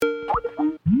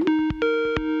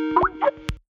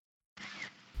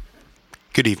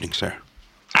Good evening, sir.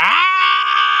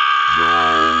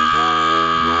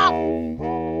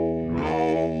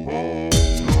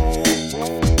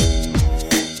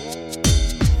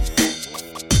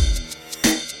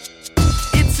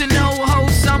 It's a no-ho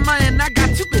summer and I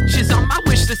got two bitches on my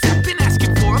wish list. I've been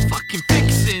asking for a fucking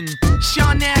fixin'.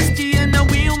 Sean Nasty and the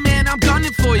Wheelman, I'm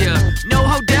gunning for ya.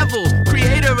 No-ho devil,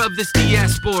 creator of this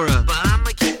diaspora. But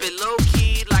I'ma keep it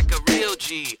low-key like a real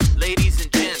G. Ladies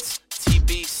and gents,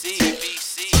 TBC.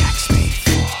 Text me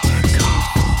for call.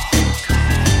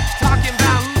 Talking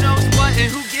about who knows what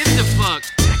and who gives a fuck.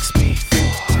 Text me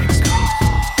for call.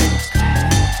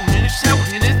 Understand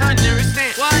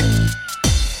what?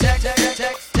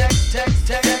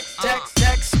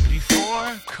 Text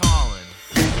before calling.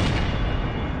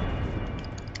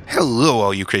 Hello,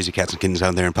 all you crazy cats and kittens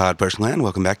out there in pod person land.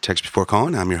 Welcome back to Text Before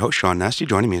Calling. I'm your host, Sean Nasty.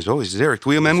 Joining me as always is Eric the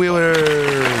Wheelman Wheeler.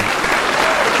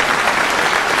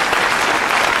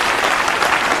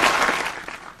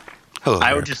 Hello,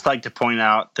 I would Eric. just like to point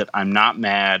out that I'm not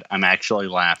mad. I'm actually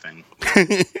laughing.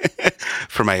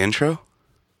 For my intro?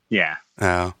 Yeah.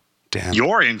 Oh, damn.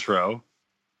 Your intro.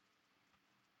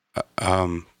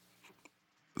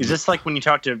 Is this like when you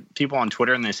talk to people on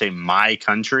Twitter and they say my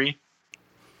country?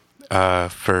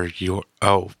 For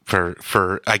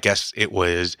I guess it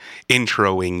was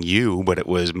introing you, but it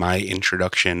was my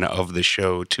introduction of the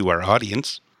show to our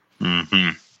audience.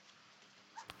 Mm-hmm.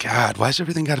 God, why's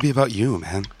everything got to be about you,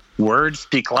 man? Words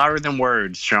speak louder than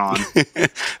words, Sean.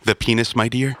 The penis, my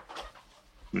dear?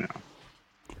 No.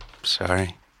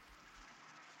 Sorry.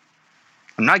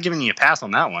 I'm not giving you a pass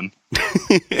on that one.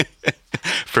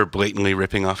 For blatantly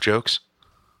ripping off jokes?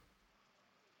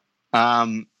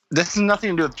 This has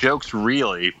nothing to do with jokes,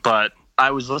 really, but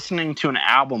I was listening to an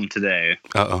album today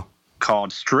Uh-oh.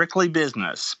 called Strictly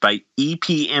Business by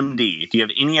EPMD. Do you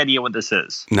have any idea what this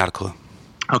is? Not a clue.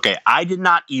 Okay, I did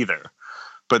not either.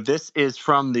 But this is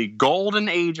from the golden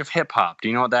age of hip-hop. Do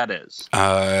you know what that is?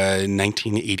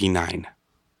 1989.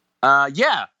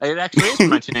 Yeah, it actually is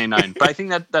from 1989. But I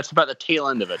think that's about the tail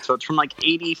end of it. So it's from like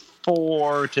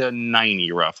 84 to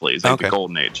 90, roughly, is like Okay. the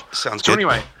golden age. Sounds So good.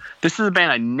 anyway, this is a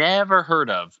band I never heard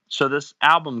of. So this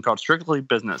album called Strictly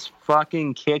Business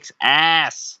fucking kicks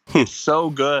ass. It's so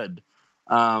good.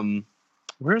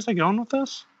 Where is I going with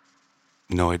this?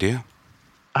 No idea.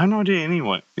 I have no idea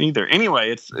either. Anyway,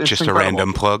 it's Just incredible. a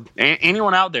random plug.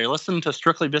 Anyone out there, listen to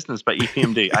Strictly Business by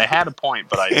EPMD. I had a point,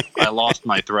 but I lost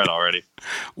my thread already.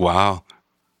 Wow.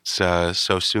 It's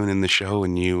so soon in the show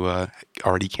and you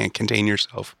already can't contain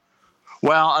yourself.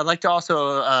 Well, I'd like to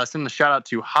also send a shout out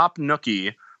to Hop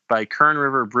Nookie by Kern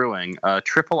River Brewing,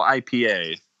 triple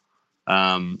IPA.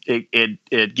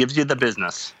 It gives you the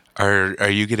business. Are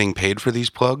you getting paid for these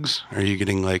plugs? Are you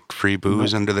getting like free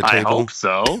booze under the I table? hope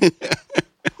so.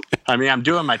 I mean, I'm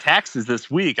doing my taxes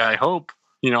this week. I hope,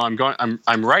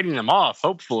 I'm writing them off.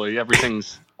 Hopefully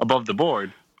everything's above the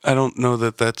board. I don't know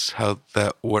that that's how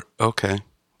that works. Okay.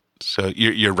 So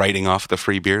you're writing off the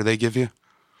free beer they give you?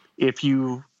 If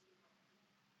you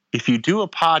do a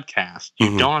podcast,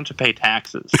 you don't have to pay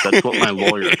taxes. That's what my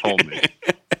lawyer told me.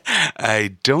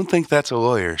 I don't think that's a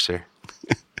lawyer, sir.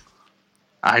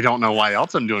 I don't know why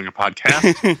else I'm doing a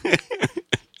podcast.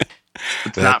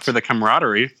 It's not for the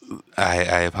camaraderie.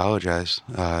 I apologize.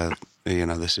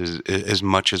 This is as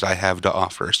much as I have to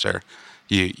offer, sir.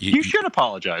 You should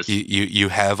apologize. You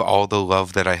have all the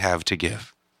love that I have to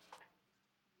give.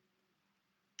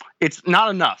 It's not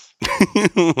enough.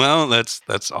 Well,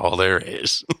 that's all there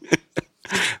is.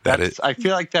 I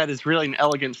feel like that is really an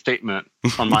elegant statement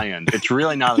on my end. It's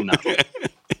really not enough.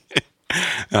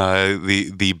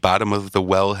 The bottom of the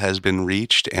well has been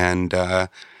reached, and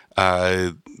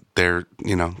there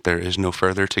is no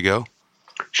further to go.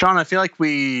 Sean, I feel like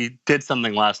we did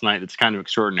something last night that's kind of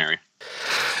extraordinary.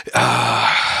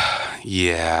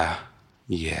 Yeah.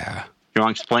 You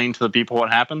want to explain to the people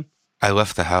what happened? I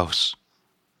left the house.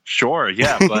 Sure,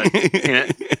 yeah, but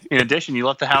in addition, you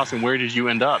left the house, and where did you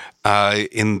end up?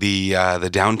 In the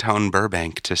downtown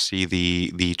Burbank to see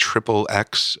the Triple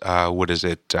X. What is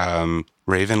it?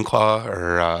 Ravenclaw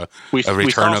or A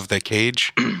Return of the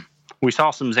Cage? We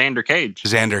saw some Xander Cage.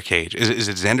 Xander Cage. Is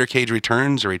it Xander Cage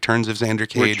Returns or Returns of Xander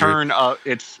Cage?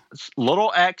 It's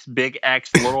little X, big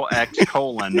X, little X,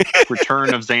 colon,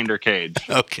 Return of Xander Cage.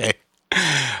 Okay.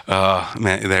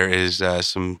 Man, there is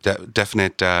some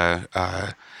definite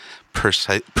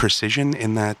precision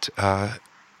in that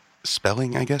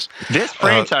spelling, I guess. This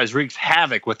franchise wreaks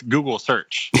havoc with Google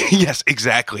search. Yes,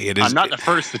 exactly. It is. I'm not the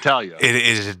first to tell you. It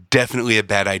is definitely a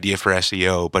bad idea for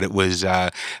SEO, but it was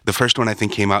the first one I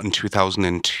think came out in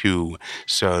 2002.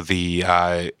 So the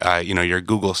your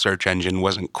Google search engine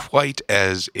wasn't quite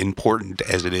as important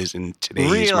as it is in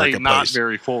today's really marketplace. not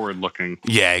very forward looking.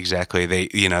 Yeah, exactly.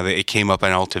 It came up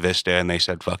on Alta Vista and they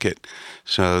said fuck it.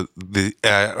 So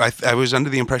I was under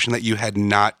the impression that you had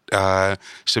not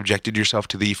subjected yourself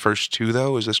to the first two,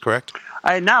 though. Is this correct?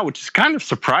 I now, which is kind of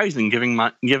surprising, given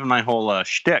my whole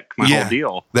shtick, my whole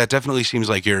deal. That definitely seems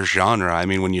like your genre. I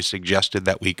mean, when you suggested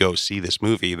that we go see this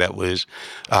movie, that was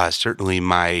certainly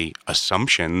my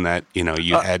assumption that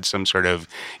you had some sort of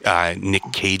Nick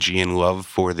Cagean love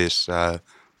for this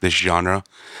this genre.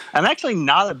 I'm actually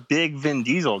not a big Vin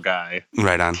Diesel guy.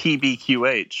 Right on.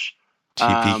 TBQH.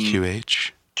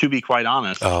 TBQH. To be quite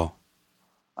honest. Oh.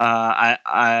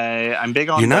 I'm big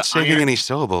on. You're not saving any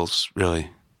syllables,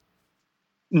 really.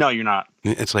 No, you're not.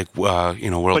 It's like World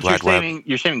Wide Web.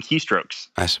 You're saving keystrokes.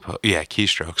 I suppose. Yeah,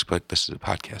 keystrokes. But this is a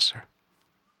podcast, sir.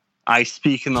 I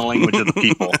speak in the language of the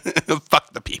people.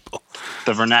 Fuck the people.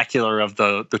 The vernacular of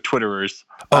the Twitterers.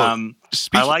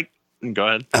 Go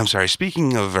ahead. I'm sorry.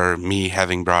 Speaking of me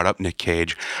having brought up Nick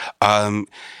Cage,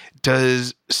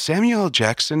 does Samuel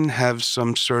Jackson have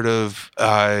some sort of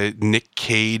Nick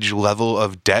Cage level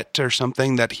of debt or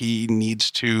something that he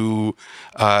needs to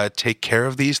take care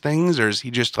of these things? Or is he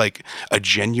just like a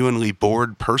genuinely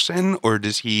bored person? Or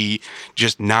does he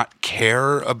just not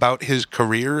care about his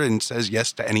career and says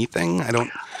yes to anything?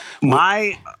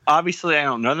 Obviously, I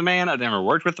don't know the man. I've never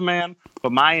worked with the man.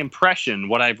 But my impression,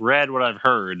 what I've read, what I've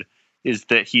heard, is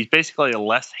that he's basically a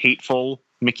less hateful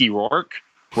Mickey Rourke,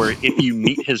 where if you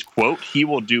meet his quote, he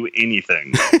will do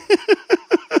anything.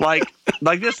 like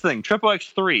this thing, Triple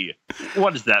X3.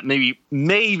 What is that?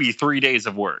 Maybe 3 days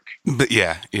of work. But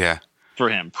yeah. For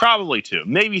him, probably 2,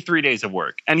 maybe 3 days of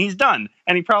work, and he's done,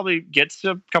 and he probably gets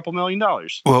 $2 million.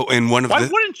 Well, and why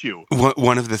wouldn't you?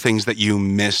 One of the things that you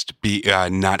missed,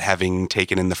 not having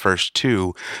taken in the first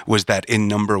 2, was that in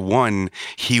number 1,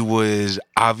 he was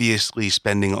obviously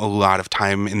spending a lot of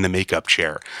time in the makeup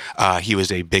chair. He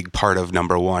was a big part of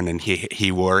number 1, and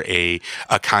he wore a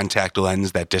contact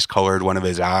lens that discolored one of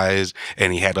his eyes,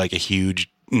 and he had like a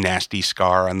huge nasty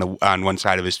scar on one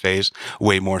side of his face,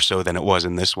 way more so than it was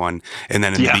in this one. And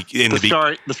then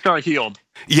the scar healed.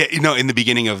 Yeah, in the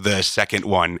beginning of the second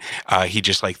one, he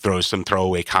just like throws some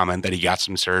throwaway comment that he got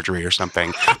some surgery or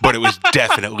something. But it was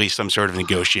definitely some sort of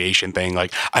negotiation thing.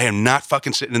 Like, I am not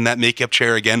fucking sitting in that makeup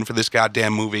chair again for this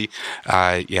goddamn movie.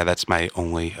 That's my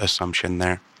only assumption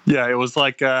there. Yeah, it was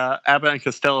like Abbott and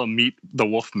Costello meet the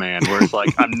Wolfman, where it's like,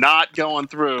 I'm not going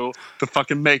through the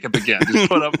fucking makeup again.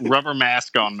 Just put a rubber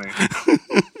mask on me.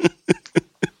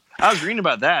 I was reading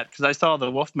about that because I saw the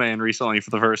Wolfman recently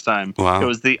for the first time. Wow. It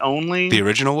was the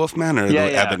original Wolfman or the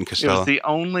Abbott and Costello? It was the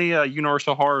only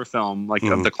Universal horror film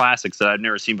of the classics that I've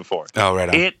never seen before. Oh, right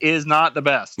on. It is not the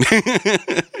best.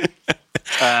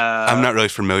 I'm not really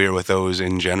familiar with those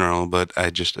in general, but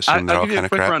I just assume they're all kind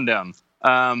of crap. I'll give you a quick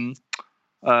rundown.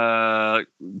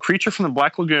 Creature from the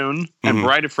Black Lagoon and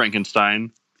Bride of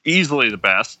Frankenstein, easily the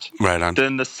best. Right on.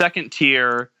 Then the second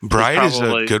tier. Bride is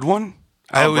a good one?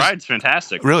 Bride's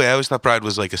fantastic. Really? I always thought Bride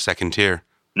was like a second tier.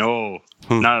 No,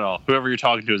 not at all. Whoever you're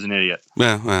talking to is an idiot.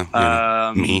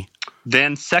 Me.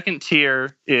 Then second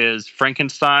tier is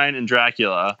Frankenstein and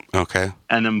Dracula. Okay.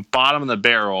 And then bottom of the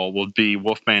barrel will be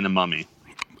Wolfman and Mummy.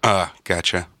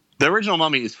 Gotcha. The original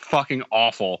Mummy is fucking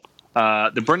awful.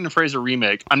 The Brendan Fraser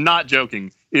remake, I'm not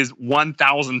joking, is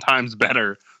 1,000 times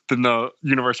better than the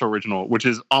Universal original, which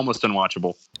is almost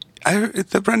unwatchable.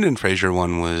 The Brendan Fraser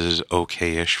one was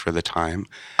okay-ish for the time.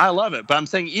 I love it, but I'm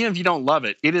saying even if you don't love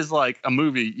it, it is like a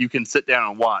movie you can sit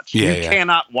down and watch. Yeah, you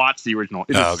cannot watch the original.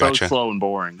 It is so slow and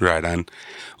boring. Right on.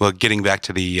 Well, getting back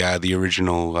to the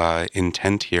original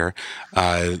intent here,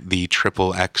 the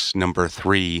Triple X number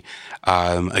 3,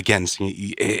 again,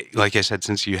 like I said,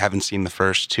 since you haven't seen the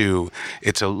first 2,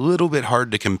 it's a little bit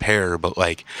hard to compare, but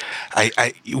like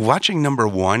I watching number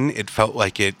 1, it felt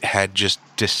like it had just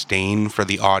disdain for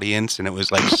the audience, and it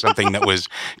was like something that was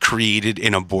created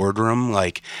in a boardroom.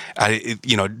 Like,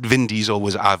 Vin Diesel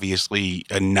was obviously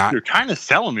not. You're kind of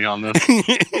selling me on this.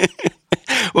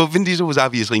 Well, Vin Diesel was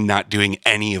obviously not doing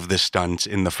any of the stunts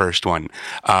in the first one.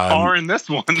 Or in this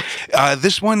one.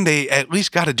 This one, they at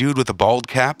least got a dude with a bald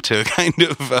cap to kind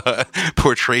of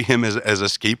portray him as a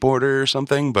skateboarder or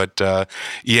something. But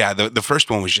yeah, the first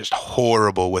one was just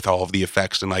horrible with all of the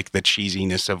effects and like the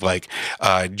cheesiness of like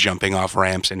jumping off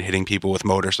ramps and hitting people with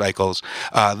motorcycles.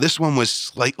 This one was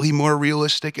slightly more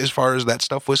realistic as far as that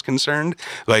stuff was concerned.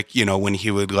 Like, you know, when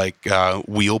he would like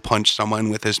wheel punch someone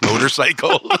with his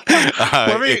motorcycle,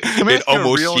 it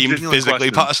almost seemed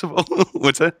physically possible.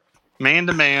 What's that? Man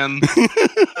to man,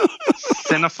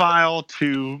 cinephile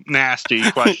to nasty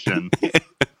question.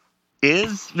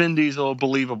 Is Vin Diesel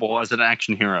believable as an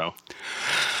action hero?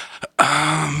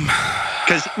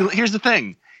 Because here's the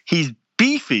thing. He's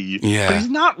beefy, but he's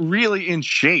not really in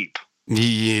shape.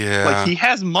 Yeah. Like, he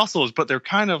has muscles, but they're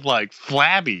kind of like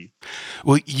flabby.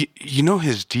 Well, you know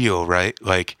his deal, right?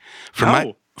 Like,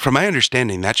 from my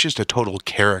understanding, that's just a total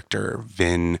character,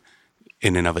 Vin,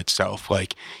 in and of itself.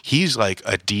 Like, he's like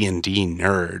a D&D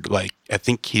nerd. Like, I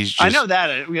think he's just... I know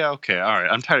that. Yeah, okay. All right.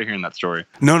 I'm tired of hearing that story.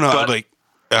 No, but like,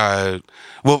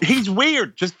 well... He's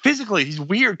weird. Just physically, he's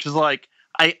weird. Because, like,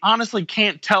 I honestly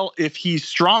can't tell if he's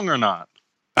strong or not.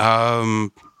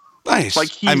 Nice. Like,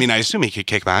 I mean, I assume he could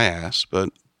kick my ass, but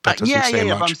that doesn't say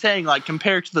much. But I'm saying, like,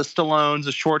 compared to the Stallones,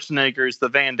 the Schwarzeneggers, the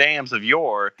Van Dammes of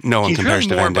yore, no one compares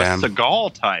to Van Damme. He's really more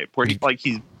of a Seagal type, where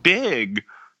he's big,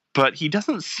 but he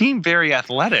doesn't seem very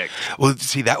athletic. Well,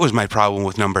 see, that was my problem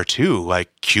with number 2. Like,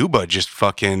 Cuba just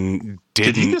fucking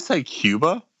didn't... Did you just say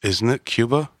Cuba? Isn't it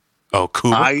Cuba? Oh,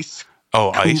 Cuba? Ice.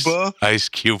 Oh, Cuba? Ice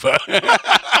Cuba.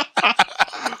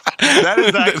 That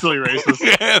is actually racist.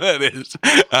 Yeah, that is.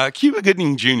 Cuba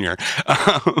Gooding Jr.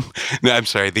 No, I'm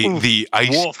sorry. The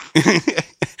ice,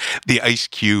 the Ice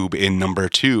Cube in number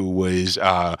 2 was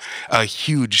a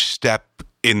huge step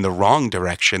in the wrong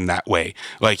direction that way.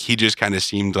 Like, he just kind of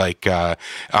seemed like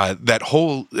that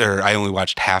whole, or I only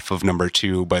watched half of number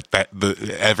 2, but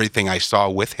everything I saw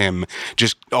with him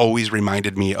just always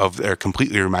reminded me of, or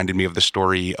completely reminded me of the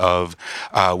story of,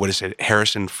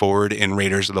 Harrison Ford in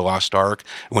Raiders of the Lost Ark,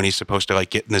 when he's supposed to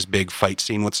like get in this big fight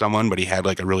scene with someone, but he had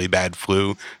like a really bad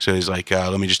flu. So he's like,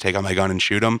 let me just take out my gun and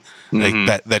shoot him. Mm-hmm.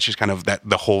 Like that's just kind of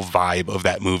the whole vibe of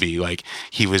that movie. Like,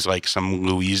 he was like some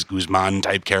Luis Guzman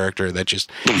type character that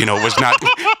just, you know, was not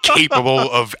capable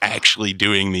of actually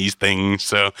doing these things.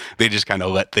 So they just kind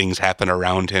of let things happen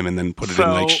around him and then put it in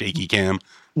like shaky cam.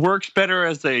 Works better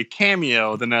as a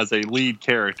cameo than as a lead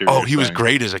character. Oh, he was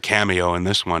great as a cameo in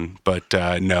this one, but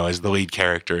no, as the lead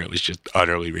character, it was just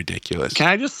utterly ridiculous. Can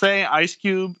I just say Ice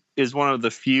Cube is one of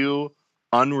the few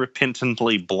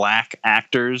unrepentantly black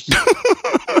actors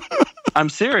I'm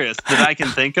serious that I can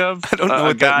think of. I don't know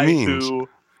what that means. Who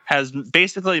has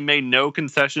basically made no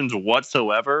concessions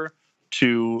whatsoever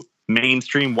to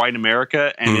mainstream white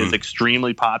America and is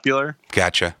extremely popular.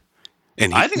 Gotcha.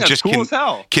 And he I think that's just cool as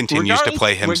hell. Continues to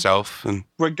play himself.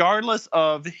 Regardless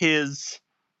of his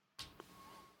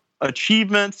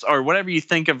achievements or whatever you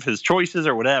think of his choices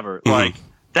or whatever, like,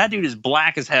 that dude is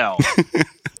black as hell.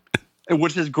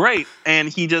 Which is great, and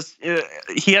he just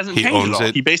he hasn't changed at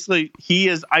all. He basically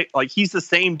he's the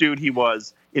same dude he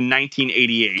was in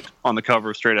 1988 on the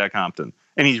cover of Straight Outta Compton,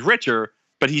 and he's richer,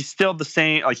 but he's still the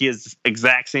same. Like, he has the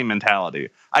exact same mentality.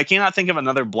 I cannot think of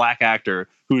another black actor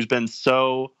who's been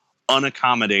so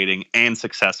unaccommodating and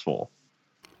successful.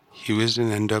 He was in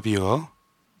NWO.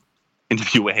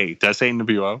 NWA? Did I say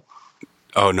NWO?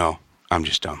 Oh no, I'm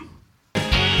just dumb.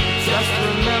 Just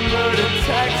remember to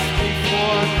text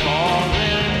before calling.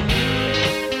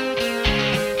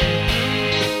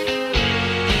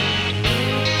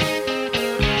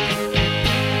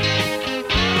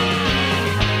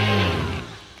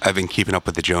 I've been keeping up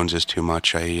with the Joneses too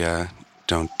much. I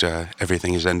don't.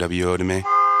 Everything is NWO to me.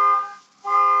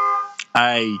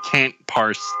 I can't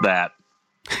parse that.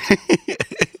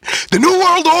 The New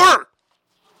World Order!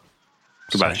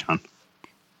 Goodbye, Sean.